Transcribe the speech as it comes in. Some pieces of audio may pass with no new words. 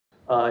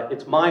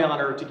It's my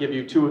honor to give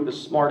you two of the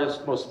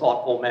smartest, most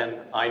thoughtful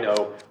men I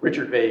know,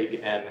 Richard Vague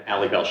and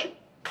Ali Velshi.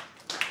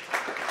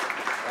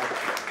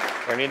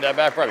 I need that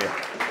back from you.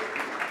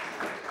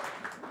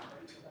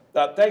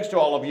 Thanks to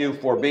all of you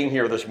for being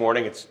here this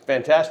morning. It's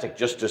fantastic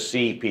just to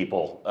see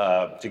people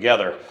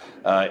together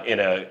in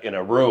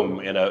a room,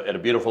 at a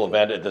beautiful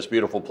event at this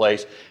beautiful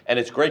place. And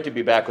it's great to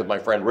be back with my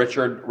friend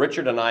Richard.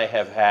 Richard and I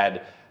have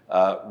had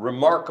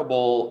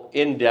remarkable,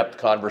 in-depth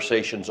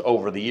conversations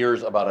over the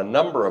years about a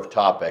number of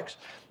topics.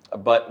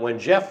 But when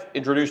Jeff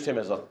introduced him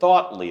as a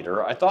thought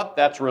leader, I thought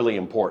that's really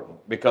important,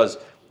 because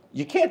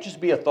you can't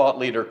just be a thought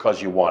leader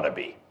because you want to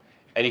be.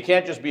 And you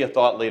can't just be a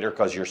thought leader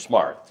because you're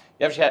smart.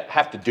 You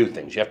have to do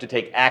things. You have to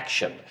take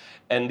action.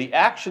 And the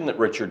action that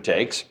Richard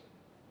takes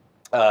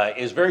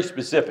is very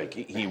specific.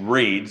 He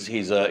reads.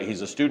 He's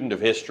a student of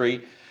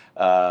history.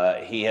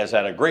 He has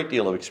had a great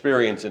deal of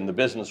experience in the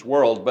business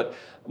world, but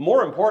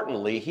more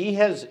importantly, he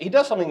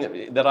does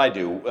something that I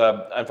do.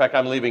 In fact,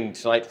 I'm leaving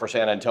tonight for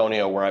San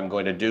Antonio, where I'm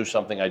going to do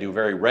something I do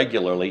very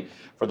regularly.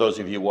 For those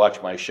of you who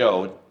watch my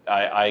show,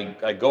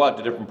 I go out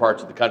to different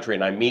parts of the country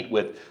and I meet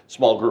with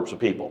small groups of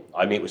people.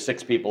 I meet with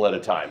 6 people at a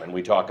time, and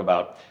we talk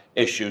about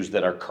issues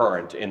that are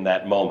current in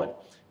that moment.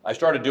 I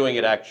started doing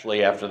it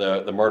actually after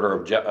the murder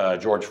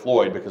of George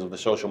Floyd because of the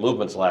social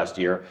movements last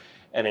year.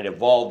 And it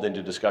evolved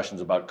into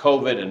discussions about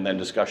COVID, and then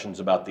discussions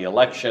about the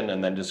election,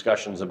 and then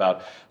discussions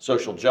about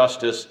social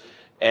justice.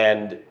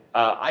 And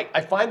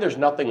I find there's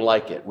nothing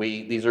like it.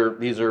 These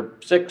are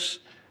 6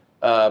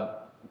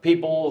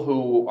 people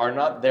who are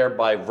not there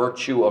by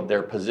virtue of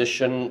their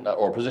position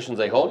or positions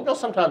they hold. You know,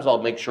 sometimes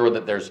I'll make sure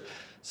that there's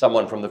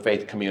someone from the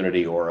faith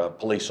community, or a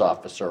police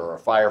officer, or a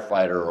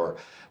firefighter,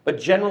 but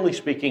generally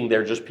speaking,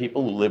 they're just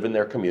people who live in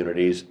their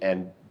communities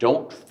and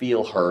don't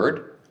feel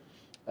heard.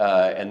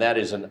 And that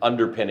is an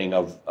underpinning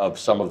of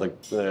some of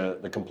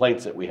the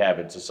complaints that we have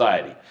in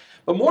society.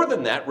 But more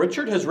than that,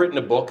 Richard has written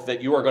a book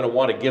that you are going to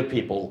want to give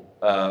people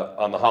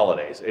on the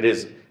holidays. It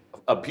is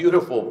a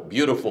beautiful,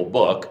 beautiful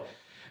book.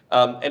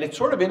 And it's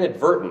sort of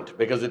inadvertent,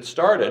 because it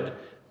started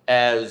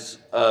as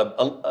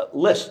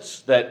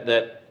lists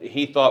that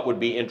he thought would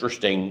be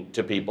interesting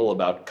to people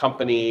about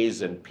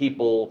companies and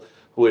people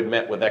who had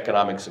met with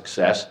economic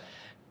success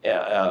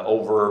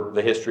over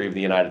the history of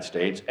the United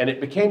States. And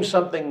it became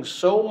something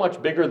so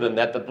much bigger than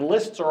that, that the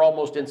lists are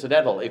almost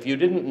incidental. If you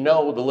didn't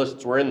know the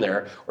lists were in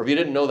there, or if you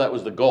didn't know that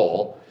was the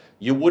goal,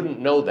 you wouldn't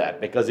know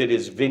that, because it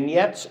is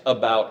vignettes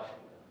about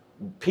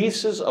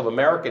pieces of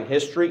American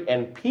history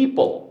and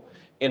people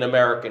in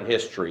American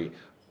history,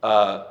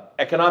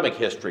 economic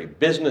history,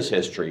 business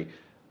history,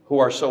 who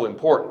are so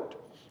important.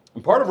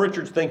 And part of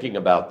Richard's thinking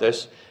about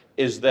this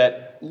is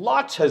that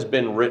lots has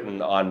been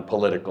written on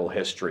political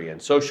history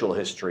and social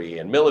history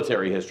and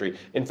military history,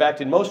 in fact,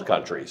 in most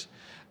countries.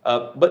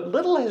 But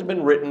little has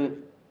been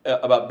written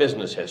about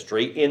business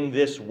history in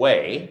this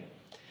way.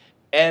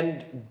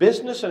 And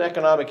business and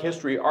economic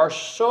history are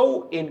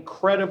so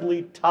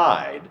incredibly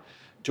tied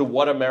to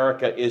what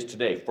America is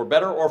today, for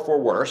better or for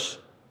worse.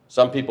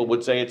 Some people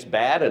would say it's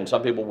bad, and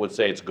some people would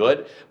say it's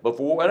good. But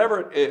for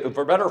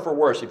better or for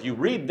worse, if you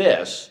read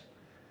this,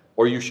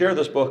 or you share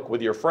this book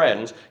with your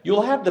friends,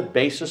 you'll have the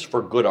basis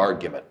for good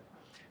argument,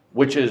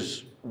 which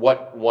is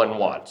what one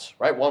wants,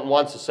 right? One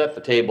wants to set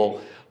the table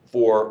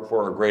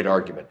for a great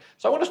argument.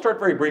 So I want to start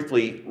very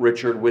briefly,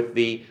 Richard, with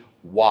the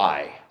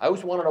why. I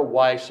always want to know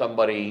why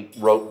somebody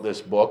wrote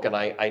this book, and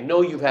I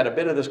know you've had a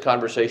bit of this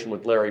conversation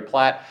with Larry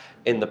Platt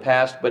in the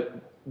past,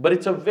 but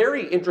it's a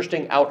very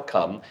interesting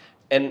outcome,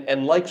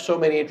 and like so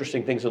many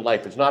interesting things in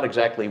life, it's not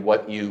exactly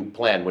what you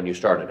planned when you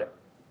started it.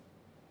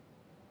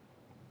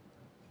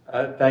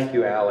 Thank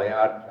you, Ali.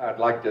 I'd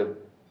like to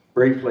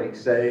briefly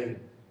say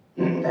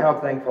how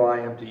thankful I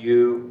am to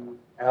you.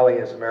 Ali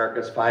is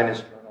America's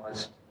finest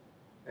journalist.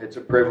 It's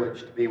a privilege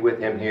to be with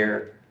him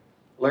here.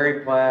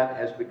 Larry Platt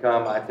has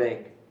become, I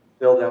think,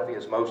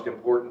 Philadelphia's most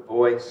important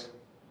voice.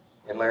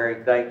 And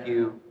Larry, thank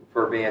you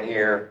for being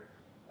here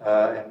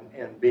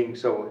and being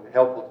so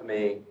helpful to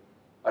me.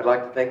 I'd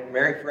like to thank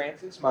Mary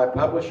Frances, my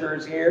publisher,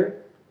 is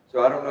here.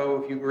 So I don't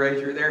know if you can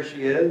raise her. There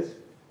she is.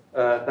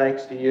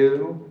 Thanks to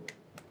you.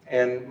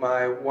 And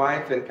my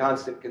wife and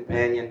constant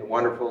companion, the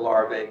wonderful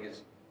Laura Vague,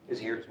 is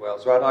here as well.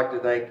 So I'd like to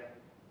thank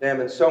them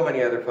and so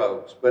many other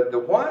folks. But the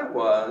why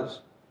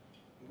was,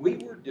 we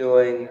were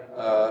doing,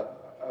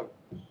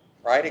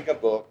 writing a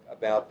book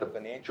about the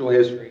financial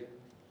history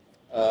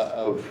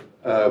of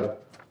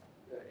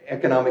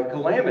economic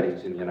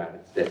calamities in the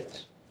United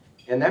States.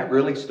 And that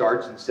really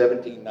starts in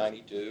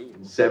 1792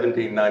 and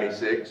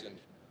 1796. And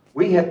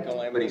we had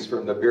calamities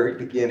from the very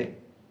beginning.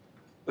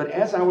 But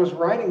as I was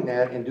writing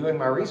that and doing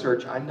my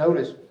research, I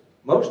noticed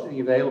most of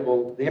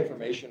the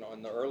information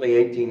on the early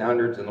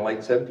 1800s and the late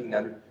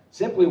 1700s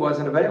simply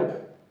wasn't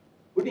available.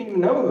 We didn't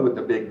even know who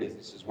the big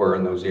businesses were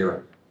in those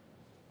eras.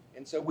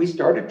 And so we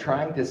started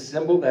trying to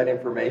assemble that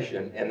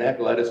information, and that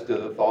led us to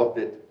the thought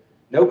that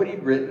nobody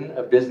had written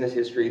a business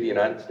history of the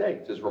United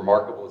States, as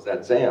remarkable as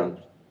that sounds.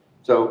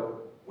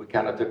 So we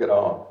kind of took it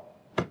on.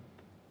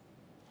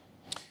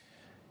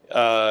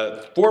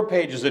 4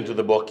 pages into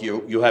the book,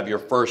 you have your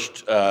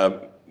first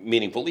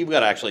meaningful.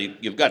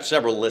 You've got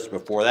several lists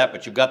before that,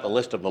 but you've got the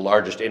list of the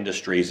largest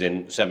industries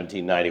in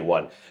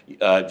 1791.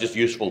 Just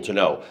useful to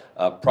know.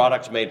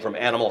 Products made from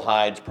animal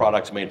hides,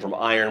 products made from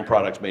iron,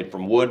 products made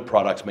from wood,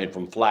 products made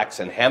from flax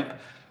and hemp,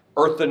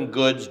 earthen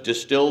goods,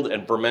 distilled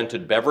and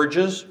fermented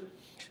beverages,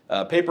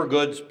 paper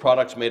goods,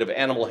 products made of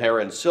animal hair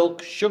and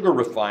silk, sugar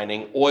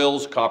refining,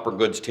 oils, copper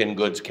goods, tin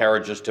goods,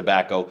 carriages,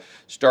 tobacco,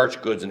 starch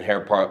goods and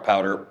hair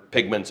powder,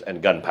 pigments,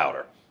 and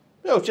gunpowder.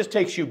 So it just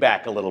takes you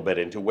back a little bit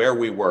into where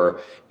we were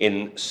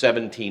in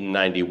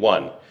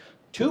 1791.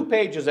 2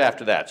 pages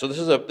after that. So this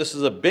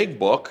is a big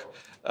book.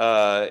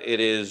 It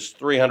is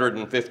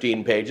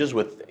 315 pages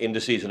with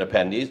indices and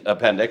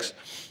appendix.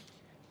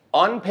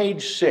 On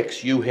page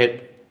 6, you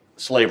hit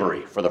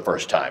slavery for the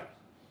first time.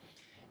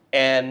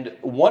 And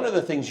one of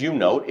the things you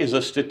note is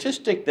a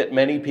statistic that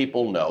many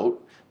people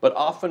note, but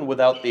often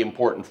without the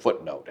important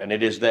footnote. And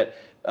it is that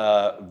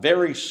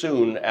very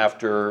soon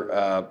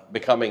after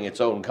becoming its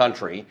own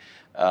country,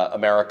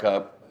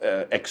 America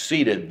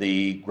exceeded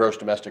the gross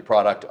domestic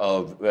product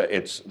of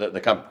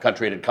the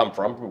country it had come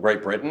from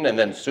Great Britain. And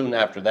then soon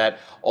after that,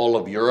 all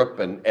of Europe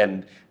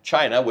and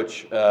China,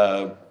 which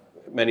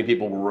many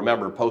people will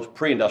remember,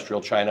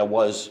 pre-industrial China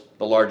was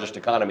the largest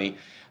economy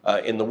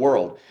in the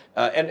world,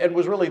 and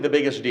was really the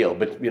biggest deal,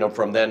 but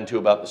from then to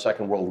about the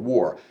Second World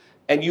War.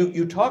 And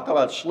you talk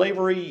about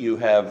slavery, you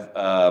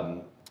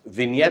have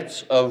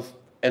vignettes of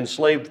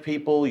enslaved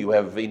people, you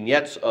have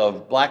vignettes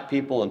of black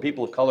people and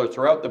people of color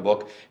throughout the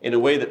book in a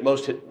way that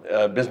most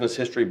business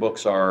history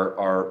books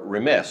are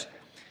remiss.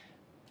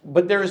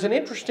 But there is an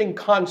interesting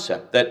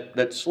concept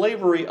that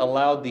slavery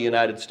allowed the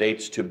United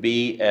States to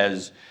be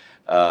as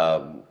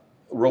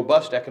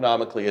robust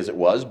economically as it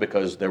was,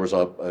 because there was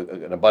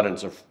an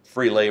abundance of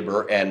free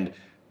labor, and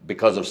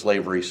because of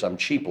slavery, some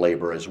cheap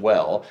labor as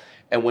well.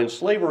 And when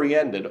slavery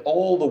ended,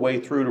 all the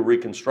way through to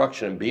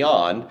Reconstruction and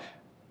beyond,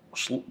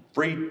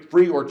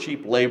 free or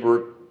cheap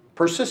labor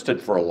persisted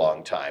for a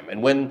long time.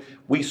 And when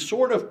we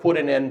sort of put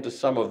an end to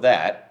some of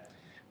that,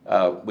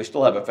 we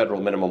still have a federal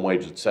minimum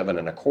wage at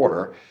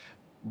 7.25.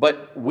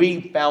 But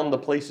we found the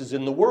places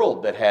in the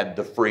world that had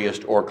the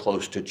freest or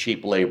close to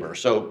cheap labor.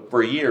 So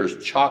for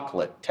years,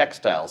 chocolate,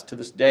 textiles, to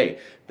this day,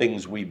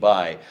 things we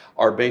buy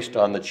are based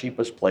on the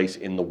cheapest place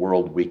in the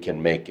world we can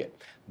make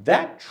it.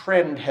 That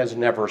trend has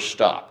never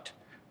stopped.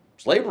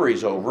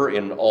 Slavery's over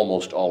in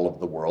almost all of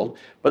the world,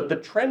 but the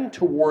trend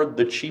toward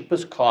the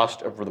cheapest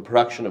cost of the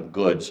production of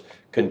goods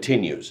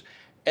continues.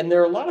 And there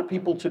are a lot of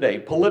people today,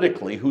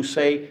 politically, who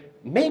say,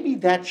 maybe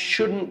that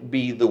shouldn't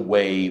be the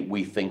way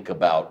we think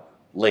about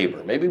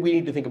labor. Maybe we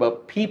need to think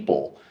about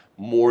people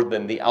more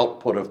than the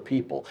output of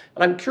people.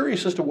 And I'm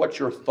curious as to what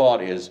your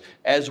thought is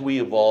as we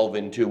evolve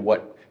into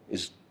what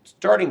is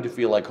starting to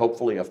feel like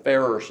hopefully a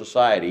fairer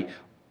society.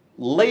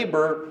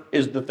 Labor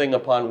is the thing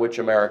upon which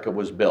America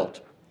was built.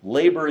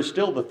 Labor is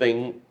still the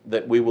thing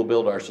that we will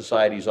build our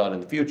societies on in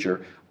the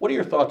future. What are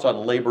your thoughts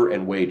on labor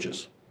and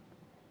wages?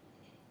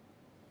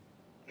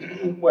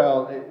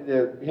 Well,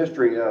 the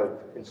history of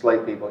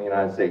enslaved people in the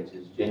United States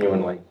is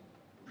genuinely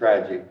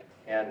tragic.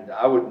 And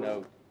I would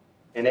note,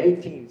 in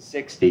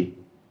 1860,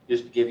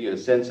 just to give you a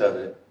sense of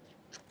it,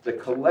 the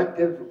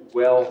collective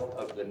wealth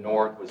of the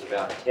North was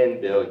about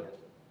 10 billion.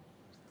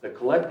 The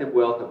collective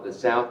wealth of the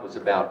South was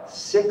about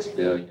 6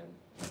 billion.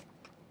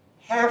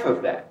 Half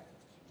of that,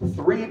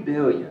 3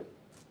 billion,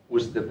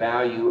 was the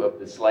value of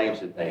the slaves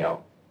that they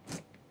owned.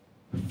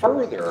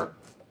 Further,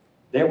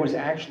 there was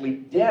actually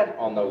debt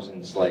on those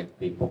enslaved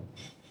people.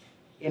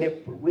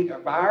 And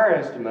by our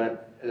estimate,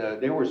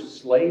 there were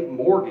slave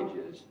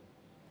mortgages.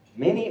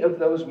 Many of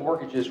those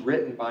mortgages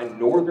written by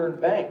northern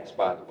banks,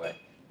 by the way,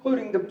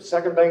 including the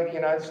second bank of the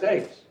United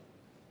States,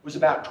 was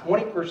about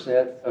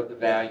 20% of the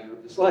value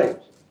of the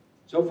slaves.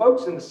 So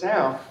folks in the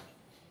South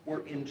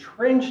were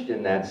entrenched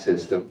in that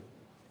system,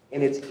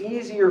 and it's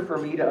easier for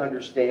me to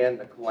understand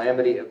the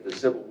calamity of the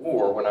Civil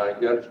War when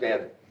you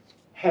understand that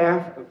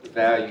half of the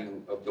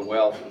value of the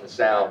wealth in the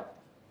South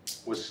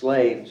was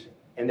slaves,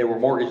 and there were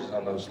mortgages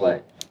on those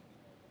slaves.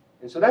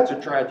 And so that's a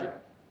tragedy.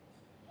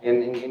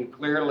 And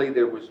clearly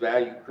there was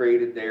value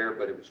created there,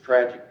 but it was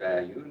tragic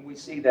value, and we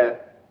see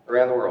that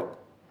around the world.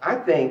 I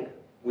think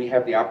we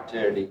have the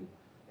opportunity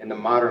in the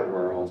modern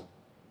world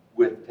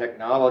with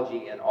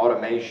technology and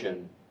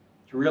automation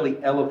to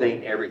really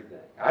elevate everything.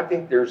 I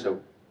think there's a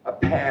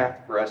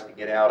path for us to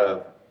get out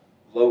of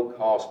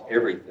low-cost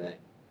everything.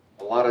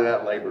 A lot of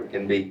that labor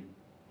can be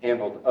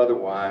handled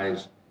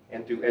otherwise,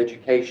 and through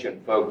education,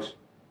 folks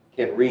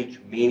can reach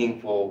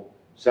meaningful,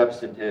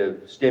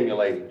 substantive,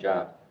 stimulating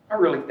jobs. I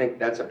really think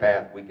that's a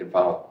path we can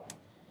follow.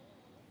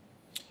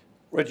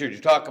 Richard, you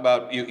talk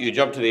about, you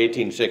jump to the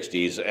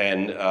 1860s,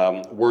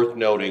 and worth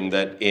noting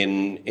that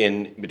in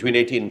between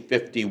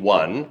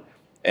 1851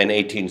 and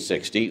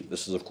 1860,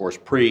 this is of course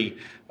pre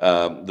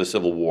the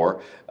Civil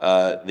War,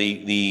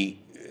 the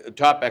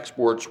top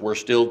exports were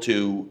still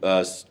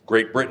to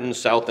Great Britain,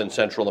 South and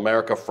Central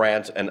America,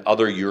 France, and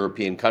other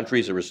European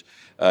countries. There was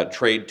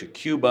trade to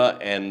Cuba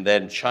and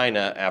then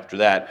China after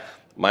that.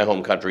 my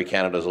home country,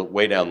 Canada's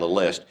way down the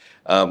list.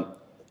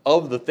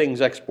 Of the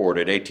things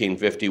exported,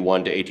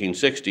 1851 to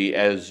 1860,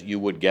 as you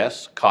would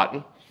guess,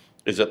 cotton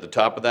is at the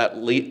top of that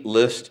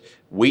list,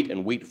 wheat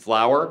and wheat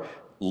flour,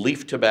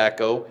 leaf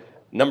tobacco.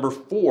 Number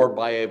 4,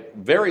 by a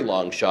very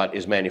long shot,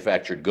 is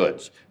manufactured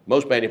goods.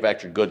 Most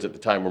manufactured goods at the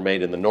time were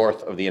made in the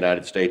north of the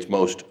United States.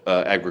 Most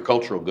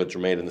agricultural goods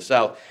were made in the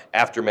south.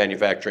 After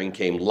manufacturing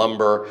came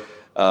lumber.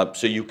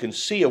 So you can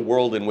see a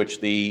world in which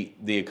the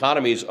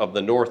economies of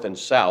the north and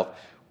south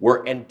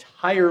were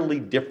entirely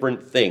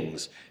different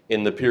things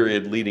in the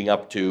period leading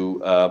up to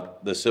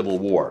the Civil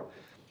War.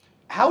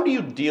 How do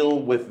you deal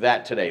with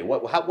that today?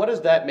 What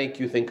does that make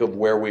you think of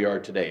where we are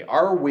today?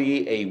 Are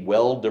we a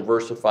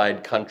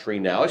well-diversified country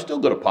now? I still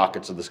go to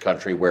pockets of this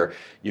country where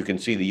you can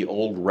see the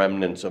old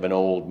remnants of an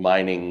old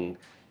mining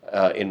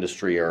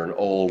industry or an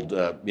old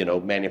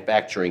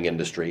manufacturing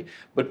industry.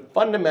 But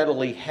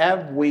fundamentally,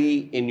 have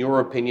we, in your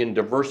opinion,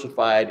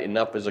 diversified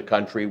enough as a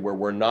country where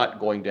we're not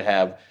going to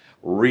have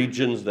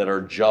regions that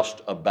are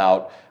just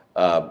about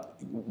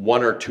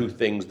one or two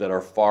things that are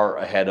far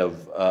ahead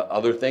of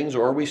other things?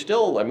 Or are we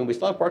still, we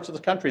still have parts of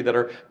the country that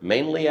are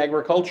mainly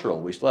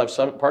agricultural. We still have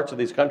some parts of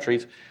these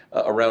countries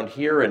around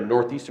here and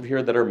northeast of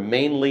here that are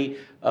mainly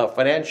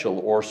financial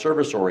or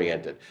service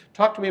oriented.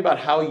 Talk to me about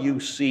how you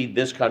see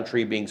this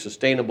country being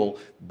sustainable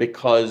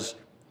because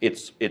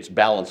it's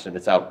balanced in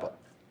its output.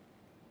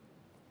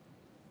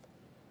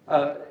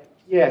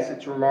 Yes,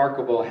 it's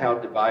remarkable how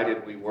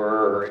divided we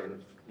were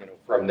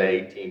from the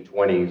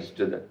 1820s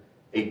to the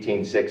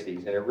 1860s,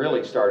 and it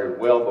really started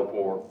well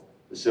before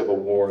the Civil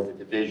War, the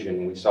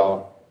division. We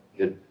saw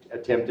the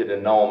attempted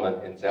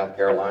annulment in South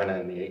Carolina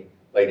in the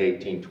late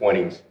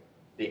 1820s.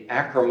 The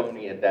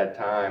acrimony at that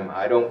time,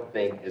 I don't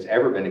think, has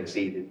ever been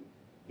exceeded,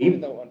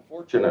 even though,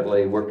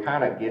 unfortunately, we're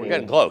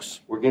getting close.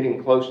 We're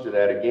getting close to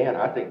that again,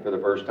 I think, for the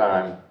first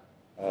time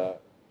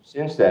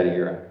since that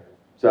era.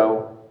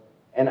 So,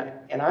 and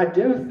I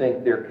do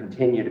think there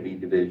continue to be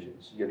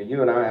divisions.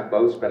 You and I have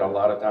both spent a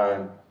lot of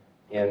time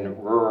in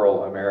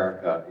rural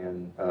America,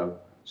 in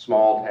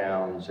small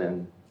towns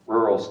and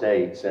rural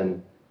states,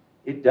 and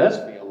it does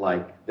feel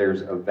like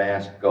there's a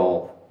vast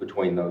gulf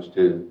between those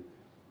two.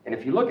 And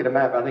if you look at a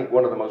map, I think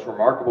one of the most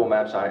remarkable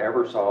maps I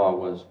ever saw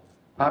was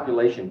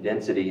population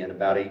density in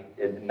about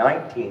in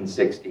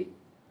 1960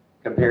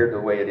 compared to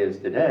the way it is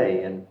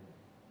today. And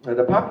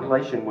the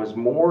population was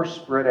more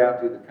spread out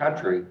through the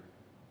country.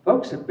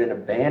 Folks have been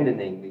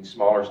abandoning these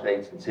smaller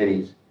states and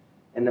cities,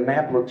 and the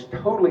map looks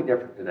totally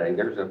different today.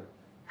 There's a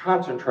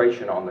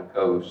concentration on the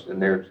coast,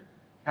 and there's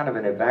kind of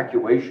an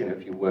evacuation,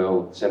 if you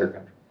will, of the center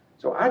country.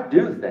 So I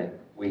do think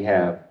we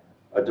have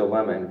a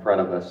dilemma in front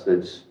of us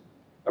that's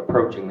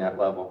approaching that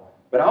level.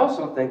 But I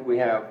also think we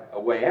have a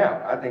way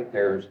out. I think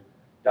there's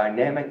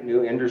dynamic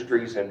new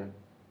industries in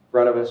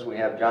front of us. We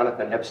have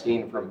Jonathan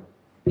Epstein from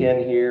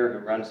Penn here, who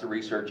runs the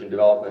research and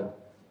development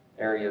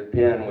area of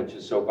Penn, which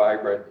is so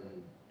vibrant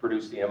and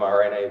produced the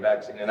mRNA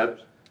vaccine and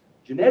others.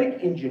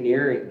 Genetic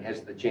engineering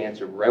has the chance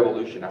of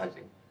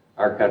revolutionizing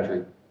our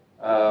country.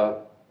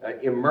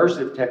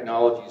 Immersive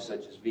technologies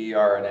such as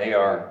VR and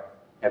AR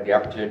have the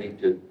opportunity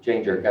to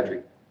change our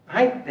country.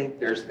 I think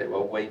there's a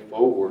way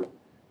forward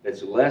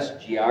that's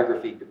less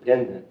geography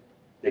dependent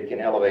that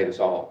can elevate us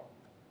all.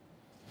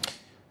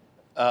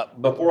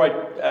 Before I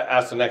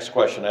ask the next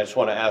question, I just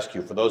want to ask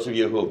you, for those of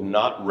you who have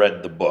not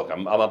read the book,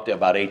 I'm up to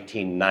about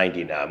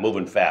 1890 now, I'm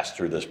moving fast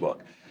through this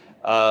book.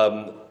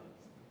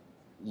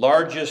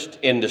 Largest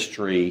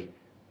industry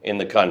in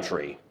the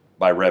country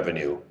by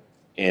revenue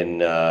in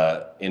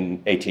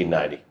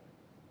 1890.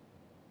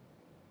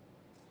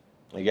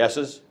 Any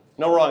guesses?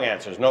 No wrong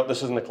answers. No,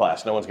 this isn't a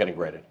class. No one's getting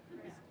graded.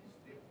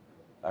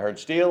 I heard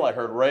steel. I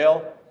heard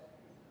rail.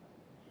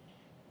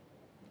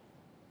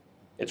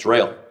 It's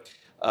rail.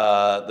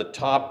 The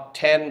top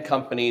 10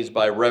 companies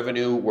by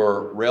revenue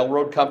were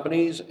railroad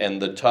companies, and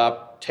the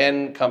top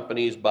 10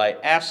 companies by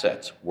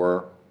assets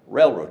were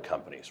railroad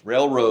companies.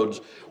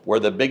 Railroads were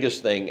the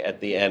biggest thing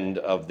at the end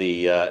of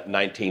the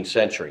 19th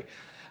century.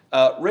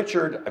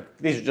 Richard,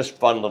 these are just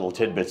fun little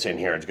tidbits in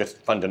here. It's just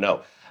fun to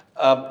know.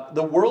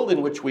 The world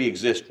in which we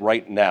exist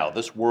right now,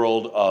 this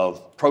world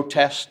of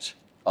protest,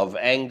 of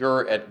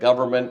anger at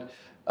government,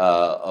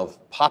 of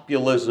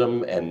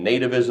populism and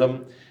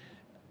nativism,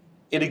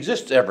 it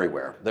exists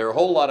everywhere. There are a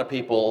whole lot of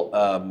people,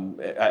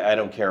 I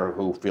don't care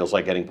who feels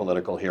like getting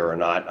political here or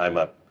not. I'm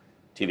a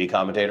TV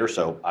commentator,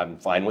 so I'm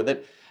fine with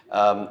it.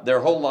 There are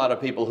a whole lot of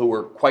people who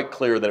were quite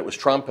clear that it was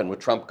Trump, and with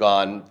Trump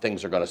gone,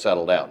 things are going to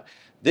settle down.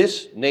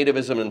 This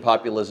nativism and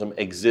populism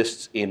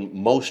exists in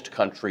most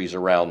countries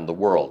around the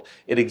world.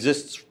 It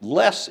exists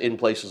less in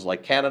places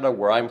like Canada,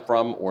 where I'm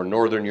from, or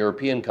Northern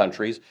European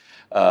countries,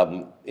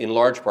 in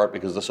large part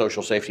because the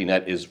social safety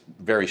net is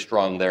very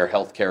strong there.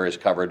 Healthcare is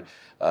covered,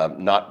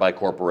 not by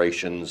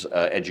corporations.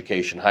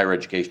 Education, higher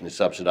education is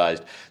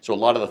subsidized. So a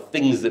lot of the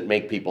things that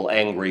make people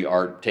angry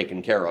are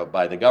taken care of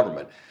by the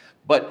government.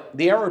 But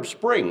the Arab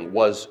Spring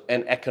was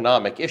an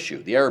economic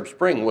issue. The Arab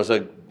Spring was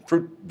a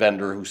fruit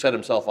vendor who set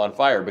himself on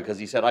fire because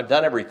he said, I've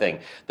done everything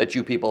that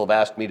you people have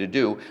asked me to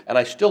do, and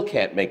I still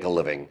can't make a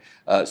living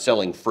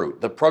selling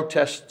fruit. The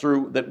protests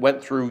that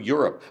went through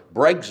Europe,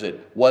 Brexit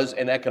was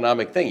an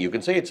economic thing. You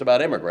can say it's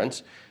about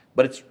immigrants,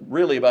 but it's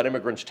really about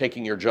immigrants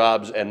taking your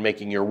jobs and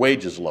making your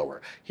wages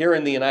lower. Here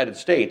in the United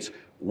States,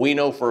 we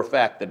know for a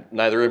fact that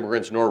neither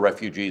immigrants nor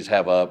refugees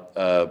have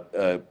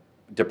a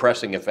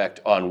depressing effect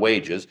on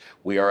wages.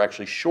 We are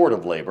actually short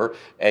of labor,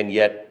 and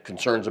yet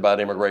concerns about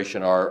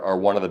immigration are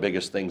one of the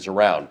biggest things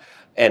around.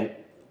 And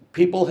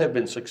people have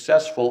been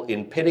successful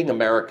in pitting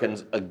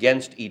Americans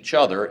against each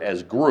other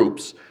as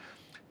groups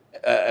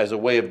as a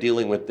way of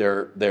dealing with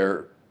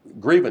their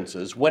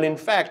grievances, when in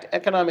fact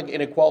economic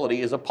inequality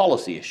is a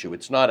policy issue.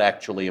 It's not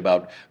actually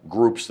about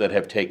groups that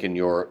have taken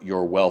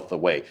your wealth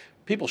away.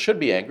 People should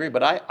be angry,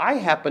 but I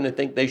happen to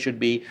think they should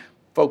be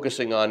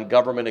focusing on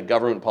government and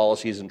government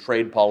policies and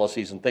trade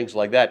policies and things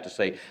like that to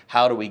say,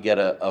 how do we get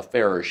a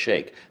fairer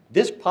shake?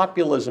 This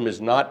populism is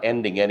not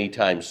ending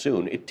anytime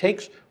soon. It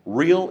takes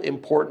real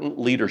important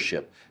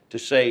leadership to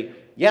say,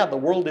 yeah, the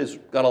world has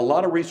got a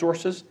lot of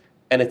resources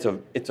and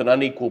it's an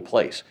unequal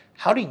place.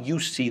 How do you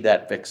see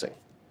that fixing?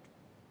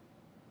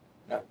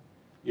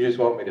 You just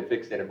want me to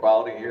fix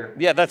inequality here?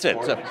 Yeah, that's it.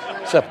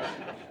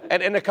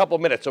 And in a couple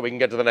of minutes so we can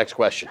get to the next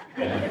question.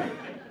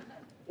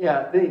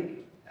 Yeah,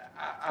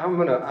 I'm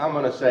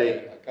gonna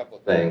say a couple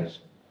of things.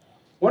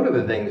 One of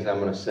the things I'm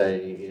gonna say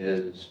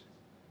is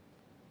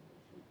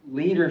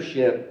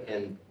leadership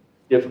in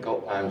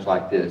difficult times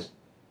like this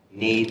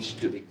needs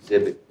to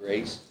exhibit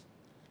grace,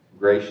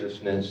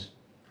 graciousness,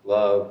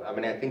 love. I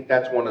mean, I think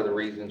that's one of the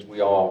reasons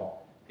we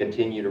all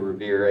continue to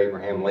revere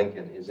Abraham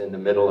Lincoln, is in the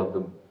middle of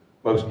the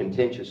most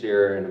contentious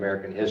era in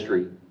American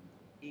history.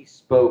 He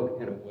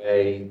spoke in a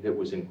way that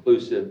was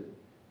inclusive.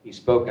 He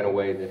spoke in a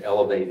way that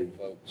elevated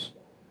folks.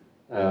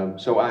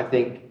 So I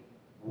think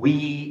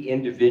we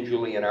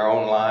individually in our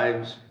own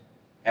lives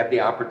have the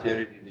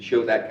opportunity to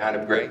show that kind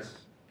of grace.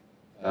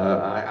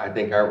 I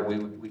think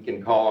we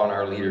can call on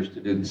our leaders to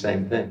do the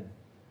same thing.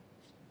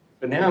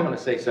 But now I'm going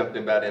to say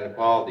something about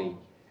inequality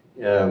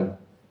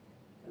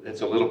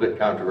that's a little bit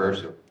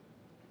controversial.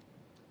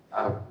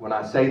 When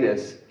I say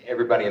this,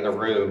 everybody in the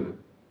room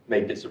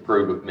may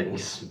disapprove of me,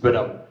 but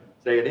I'll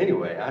say it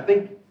anyway. I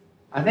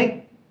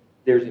think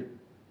there's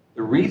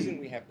the reason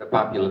we have the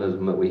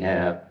populism that we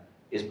have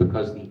is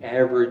because the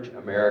average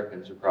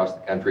Americans across the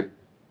country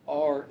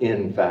are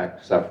in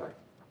fact suffering.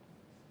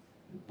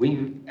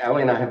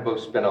 Allie and I have both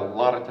spent a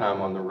lot of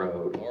time on the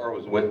road. Laura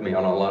was with me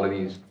on a lot of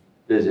these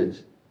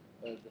visits.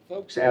 The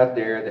folks out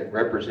there that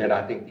represent,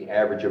 I think, the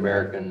average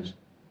Americans,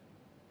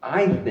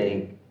 I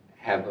think,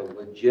 have a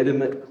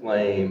legitimate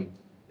claim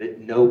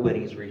that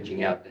nobody's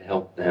reaching out to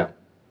help them.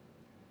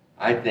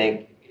 I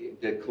think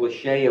the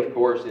cliche, of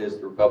course, is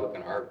the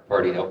Republican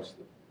Party helps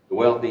the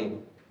wealthy,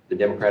 the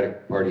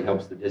Democratic Party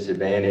helps the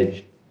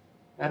disadvantaged.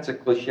 That's a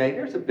cliche.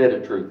 There's a bit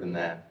of truth in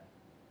that.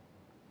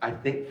 I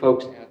think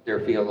folks out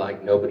there feel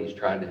like nobody's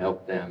trying to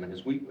help them.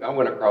 And I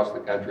went across the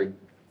country,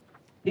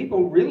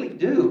 people really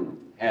do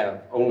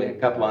have only a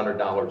couple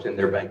 $100 in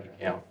their bank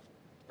account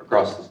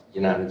across the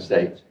United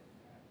States.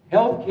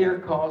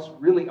 Healthcare costs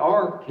really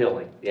are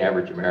killing the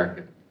average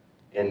American,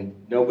 and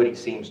nobody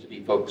seems to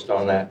be focused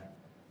on that.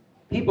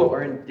 People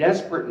are in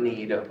desperate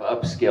need of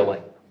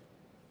upskilling.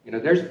 You know,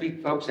 there's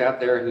folks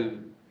out there who,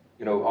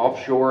 you know,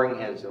 offshoring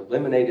has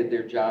eliminated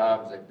their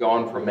jobs. They've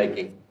gone from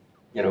making,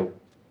 you know,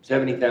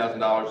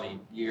 $70,000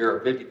 a year or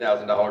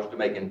 $50,000 to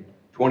making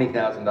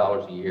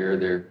 $20,000 a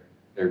year.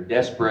 They're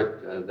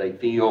desperate. They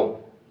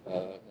feel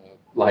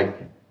like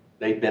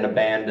they've been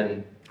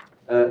abandoned.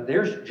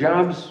 There's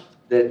jobs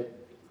that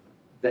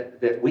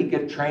we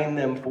could train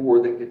them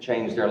for that could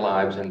change their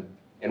lives,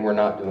 and we're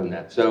not doing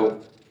that.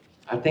 So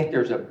I think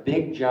there's a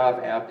big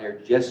job out there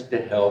just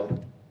to help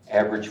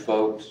average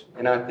folks.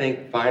 And I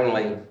think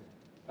finally,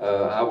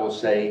 I will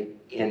say,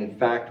 in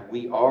fact,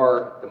 we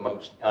are the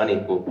most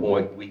unequal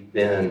point we've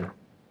been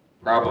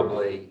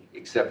probably,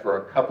 except for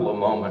a couple of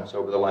moments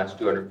over the last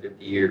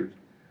 250 years.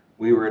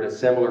 We were at a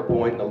similar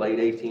point in the late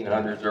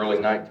 1800s, early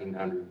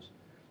 1900s.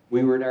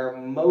 We were at our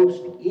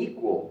most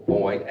equal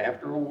point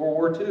after World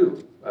War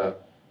II,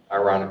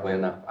 ironically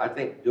enough. I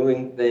think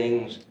doing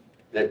things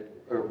that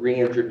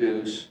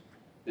reduce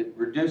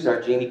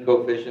our Gini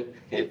coefficient,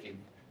 if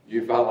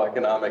you follow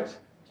economics,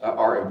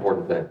 are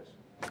important things.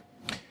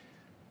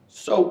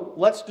 So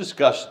let's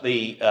discuss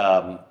the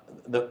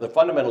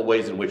fundamental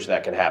ways in which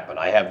that can happen.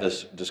 I have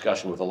this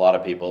discussion with a lot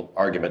of people,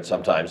 argument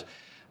sometimes.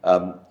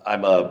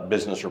 I'm a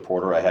business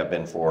reporter. I have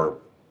been for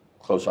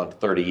close on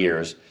 30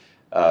 years.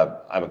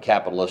 I'm a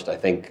capitalist. I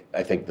think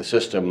the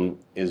system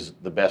is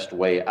the best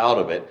way out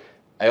of it.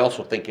 I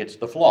also think it's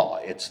the flaw.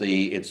 It's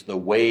the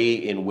way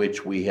in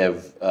which we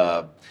have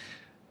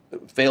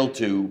failed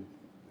to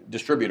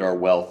distribute our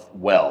wealth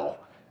well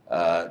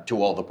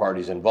to all the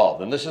parties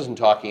involved. And this isn't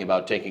talking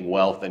about taking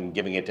wealth and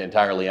giving it to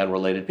entirely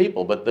unrelated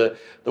people, but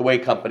the way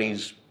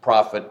companies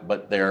profit,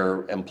 but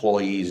their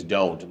employees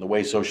don't, and the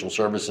way social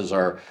services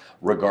are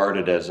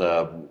regarded as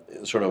a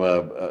sort of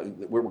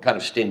we're kind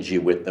of stingy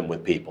with them,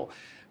 with people.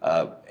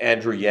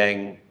 Andrew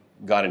Yang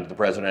got into the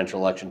presidential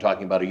election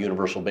talking about a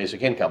universal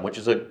basic income, which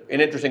is an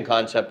interesting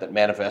concept that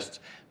manifests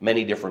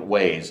many different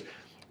ways.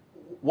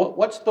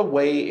 What's the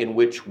way in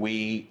which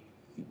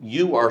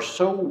you are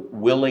so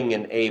willing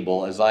and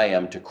able, as I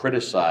am, to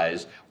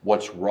criticize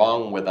what's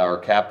wrong with our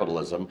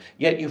capitalism,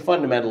 yet you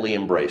fundamentally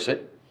embrace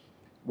it?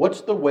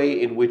 What's the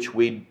way in which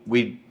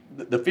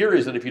the fear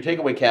is that if you take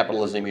away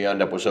capitalism, you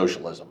end up with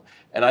socialism.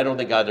 And I don't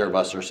think either of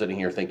us are sitting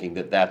here thinking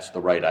that that's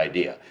the right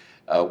idea.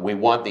 We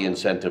want the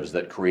incentives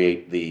that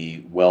create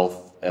the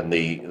wealth and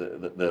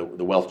the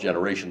wealth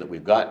generation that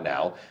we've got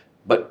now,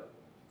 but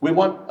we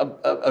want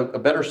a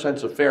better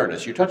sense of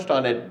fairness. You touched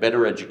on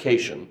better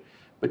education,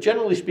 but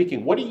generally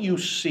speaking, what do you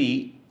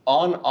see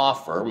on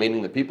offer,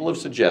 meaning that people have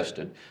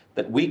suggested,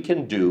 that we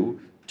can do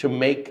to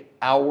make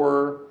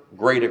our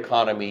great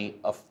economy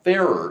a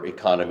fairer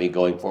economy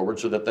going forward,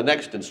 so that the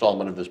next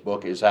installment of this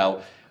book is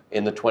how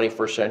in the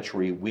 21st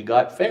century we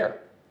got fair?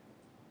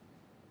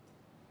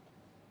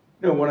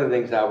 You know, one of the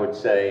things I would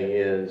say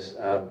is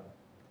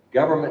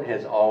government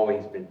has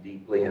always been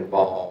deeply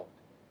involved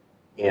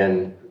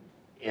in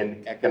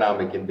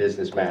economic and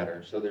business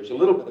matters. So there's a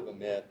little bit of a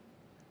myth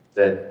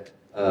that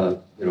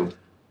you know,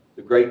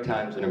 the great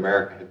times in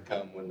America have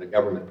come when the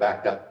government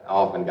backed up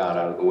off and got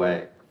out of the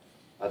way.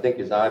 I think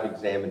as I've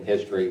examined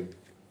history,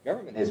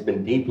 government has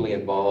been deeply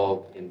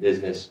involved in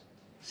business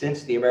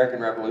since the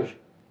American Revolution.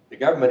 The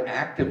government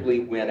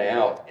actively went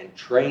out and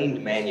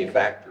trained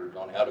manufacturers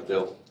on how to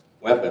build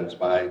weapons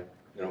by,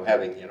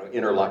 having,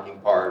 interlocking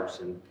parts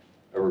and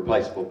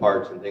replaceable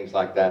parts and things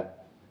like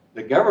that.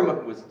 The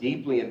government was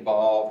deeply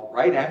involved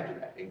right after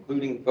that,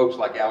 including folks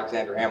like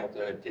Alexander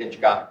Hamilton and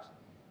Tinch Cox,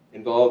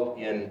 involved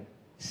in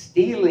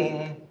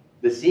stealing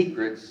the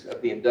secrets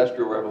of the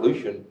Industrial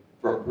Revolution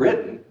from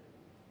Britain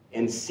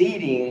and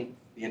seeding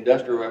the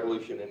Industrial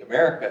Revolution in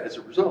America as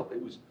a result.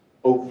 It was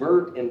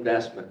overt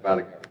investment by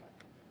the government.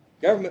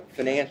 Government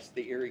financed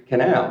the Erie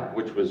Canal,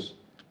 which was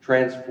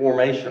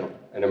transformational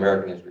in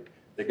American history.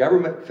 The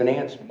government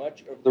financed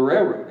much of the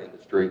railroad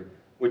industry,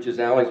 which, as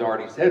Allie's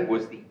already said,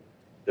 was the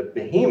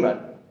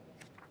behemoth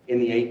in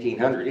the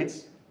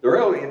 1800s. The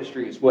railroad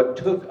industry is what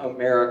took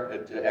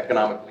America to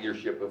economic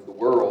leadership of the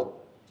world.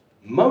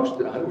 Most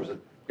of it, the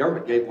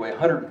government gave away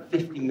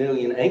 150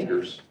 million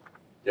acres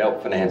to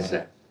help finance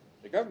that.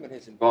 The government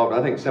is involved.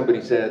 I think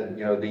somebody said,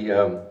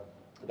 the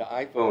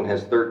iPhone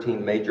has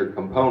 13 major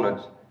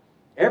components.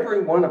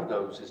 Every one of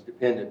those is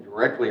dependent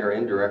directly or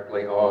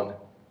indirectly on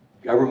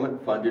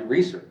government-funded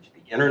research.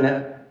 The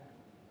internet,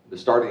 the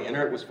start of the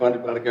internet was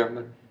funded by the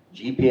government.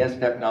 GPS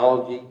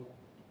technology,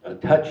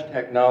 touch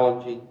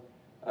technology,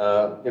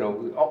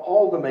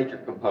 all the major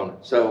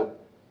components. So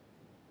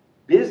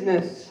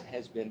business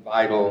has been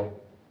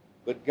vital,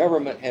 but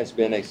government has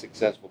been a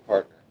successful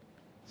partner.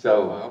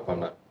 So I hope I'm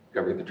not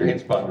covering the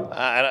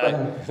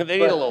transponder. They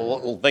need a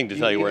little thing to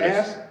tell you where it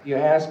is. You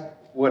ask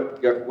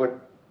what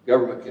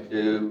government can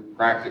do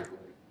practically.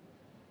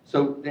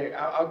 So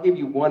I'll give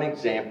you one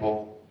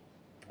example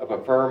of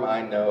a firm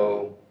I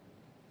know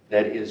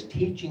that is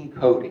teaching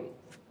coding.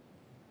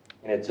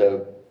 And it's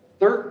a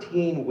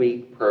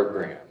 13-week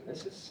program.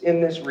 This is in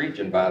this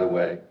region, by the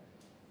way.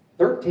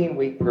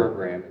 13-week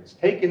program. It's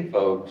taking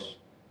folks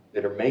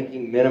that are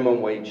making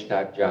minimum wage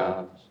type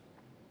jobs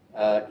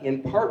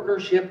in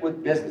partnership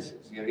with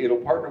businesses. It'll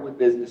partner with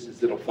businesses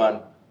that'll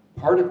fund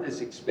part of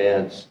this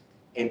expense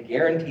and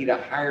guarantee to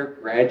hire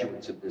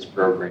graduates of this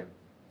program.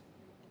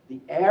 The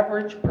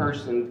average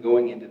person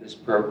going into this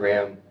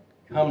program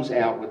comes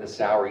out with a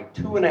salary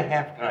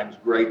 2.5 times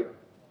greater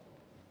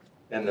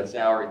than the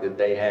salary that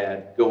they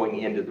had going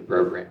into the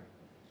program.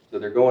 So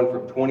they're going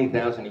from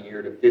 $20,000 a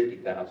year to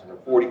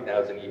 $50,000 or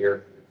 $40,000 a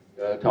year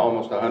to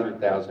almost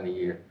 $100,000 a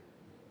year.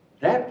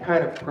 That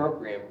kind of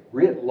program,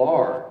 writ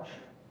large,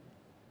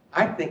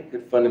 I think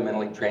could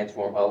fundamentally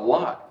transform a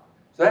lot.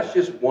 So that's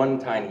just one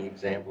tiny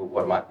example of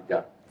what might be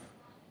done.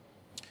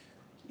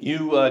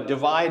 You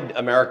divide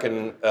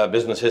American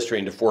business history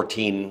into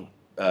 14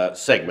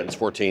 segments,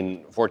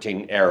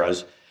 14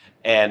 eras.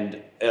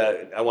 And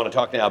I want to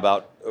talk now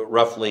about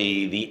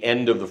roughly the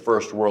end of the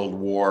First World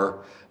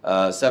War,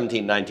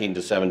 1919 to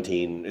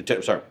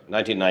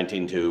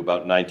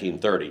about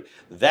 1930.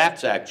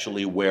 That's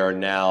actually where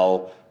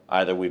now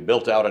either we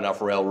built out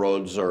enough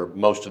railroads, or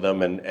most of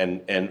them,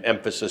 and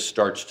emphasis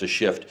starts to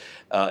shift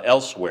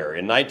elsewhere.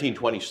 In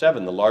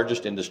 1927, the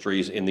largest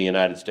industries in the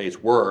United States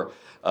were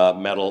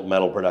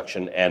metal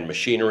production and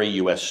machinery.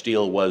 U.S.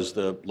 Steel was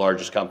the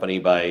largest company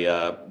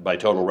by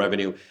total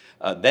revenue.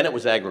 Then it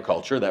was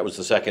agriculture. That was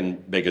the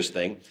second biggest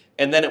thing.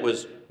 And then it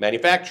was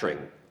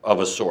manufacturing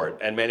of a sort,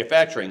 and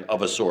manufacturing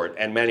of a sort,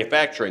 and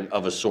manufacturing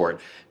of a sort,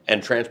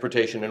 and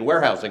transportation and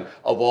warehousing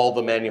of all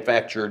the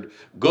manufactured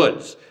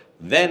goods.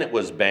 Then it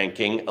was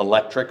banking,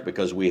 electric,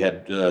 because we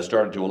had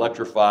started to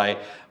electrify,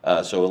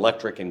 so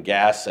electric and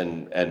gas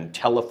and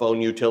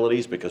telephone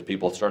utilities, because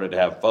people started to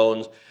have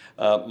phones.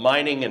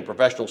 Mining and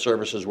professional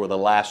services were the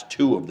last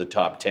two of the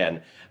top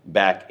 10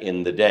 back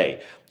in the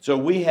day. So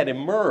we had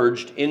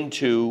emerged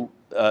into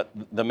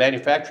the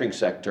manufacturing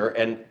sector,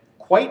 and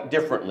quite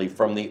differently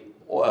from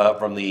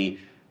the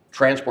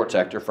transport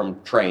sector,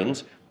 from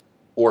trains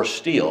or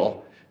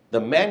steel,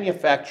 the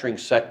manufacturing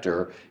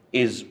sector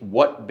is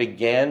what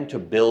began to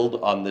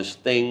build on this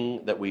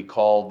thing that we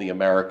call the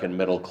American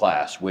middle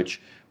class,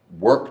 which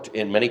worked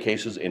in many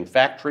cases in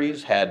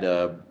factories, had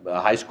a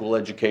high school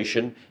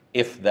education,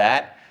 if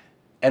that,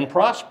 and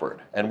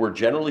prospered, and were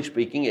generally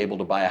speaking able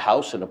to buy a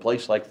house in a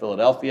place like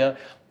Philadelphia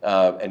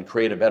and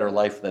create a better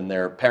life than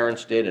their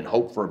parents did and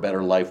hope for a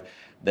better life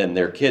than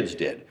their kids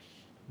did.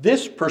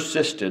 This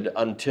persisted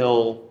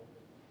until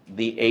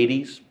the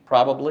 80s,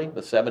 probably, the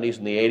 70s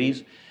and the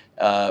 80s.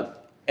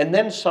 And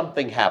then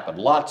something happened.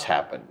 Lots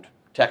happened.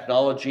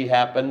 Technology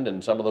happened,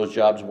 and some of those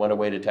jobs went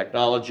away to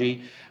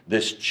technology.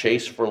 This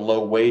chase for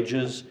low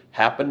wages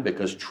happened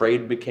because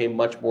trade became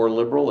much more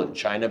liberal and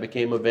China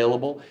became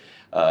available,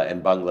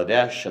 and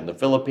Bangladesh and the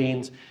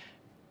Philippines.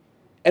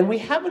 And we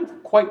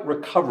haven't quite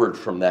recovered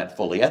from that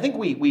fully. I think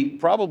we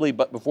probably,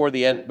 but before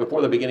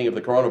the beginning of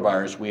the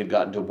coronavirus, we had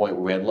gotten to a point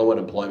where we had low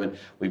unemployment.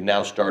 We've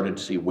now started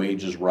to see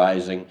wages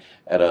rising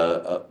at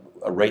a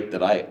rate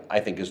that I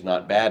think is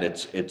not bad.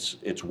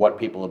 It's what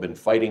people have been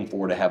fighting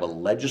for, to have a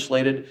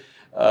legislated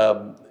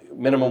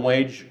minimum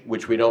wage,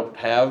 which we don't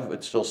have.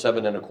 It's still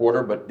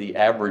 7.25, but the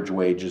average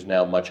wage is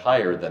now much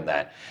higher than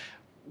that.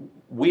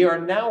 We are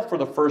now, for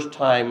the first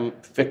time,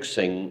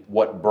 fixing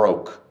what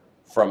broke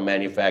from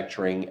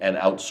manufacturing and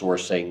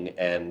outsourcing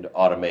and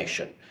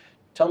automation.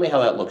 Tell me how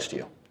that looks to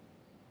you.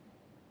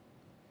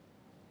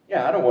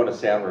 Yeah, I don't want to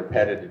sound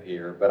repetitive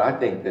here, but I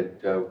think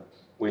that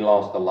we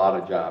lost a lot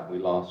of jobs. We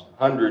lost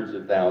hundreds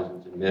of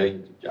thousands and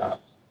millions of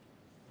jobs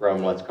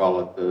from, let's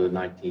call it, the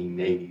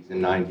 1980s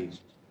and 90s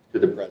to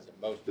the present,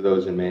 most of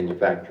those in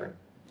manufacturing.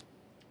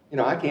 You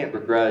know, I can't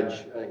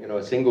begrudge,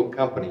 a single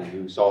company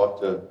who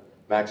sought to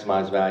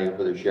maximize value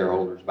for their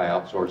shareholders by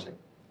outsourcing.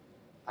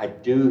 I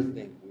do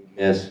think we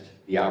missed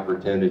the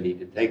opportunity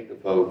to take the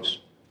folks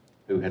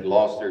who had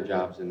lost their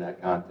jobs in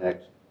that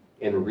context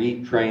and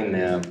retrain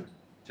them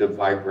to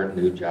vibrant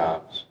new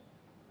jobs.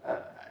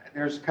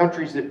 There's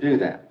countries that do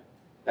that.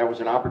 That was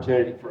an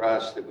opportunity for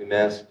us that we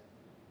missed.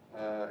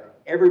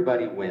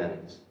 Everybody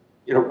wins.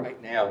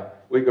 Right now,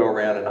 we go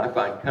around and I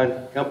find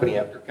company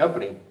after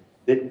company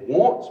that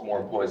wants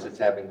more employees, that's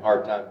having a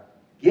hard time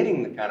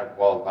getting the kind of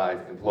qualified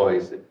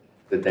employees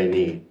that they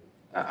need.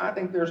 I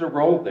think there's a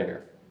role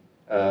there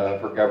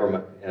for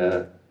government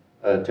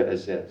to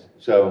assist.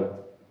 So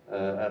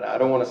I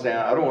don't want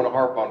to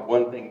harp on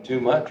one thing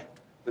too much,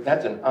 but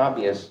that's an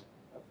obvious,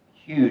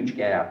 huge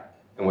gap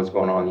in what's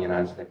going on in the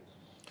United States.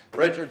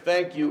 Richard,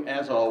 thank you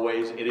as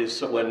always. It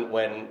is when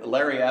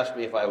Larry asked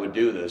me if I would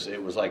do this,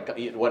 it was like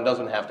one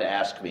doesn't have to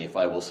ask me if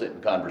I will sit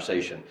in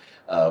conversation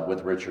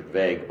with Richard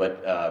Vague.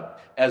 But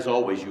as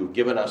always, you've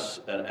given us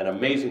an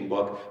amazing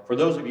book. For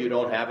those of you who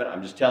don't have it,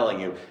 I'm just telling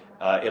you,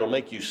 it'll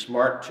make you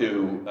smart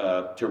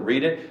to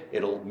read it.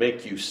 It'll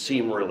make you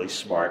seem really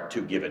smart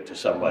to give it to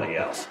somebody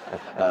else.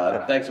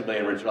 Thanks a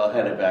million, Richard. I'll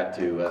hand it back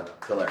to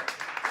Larry.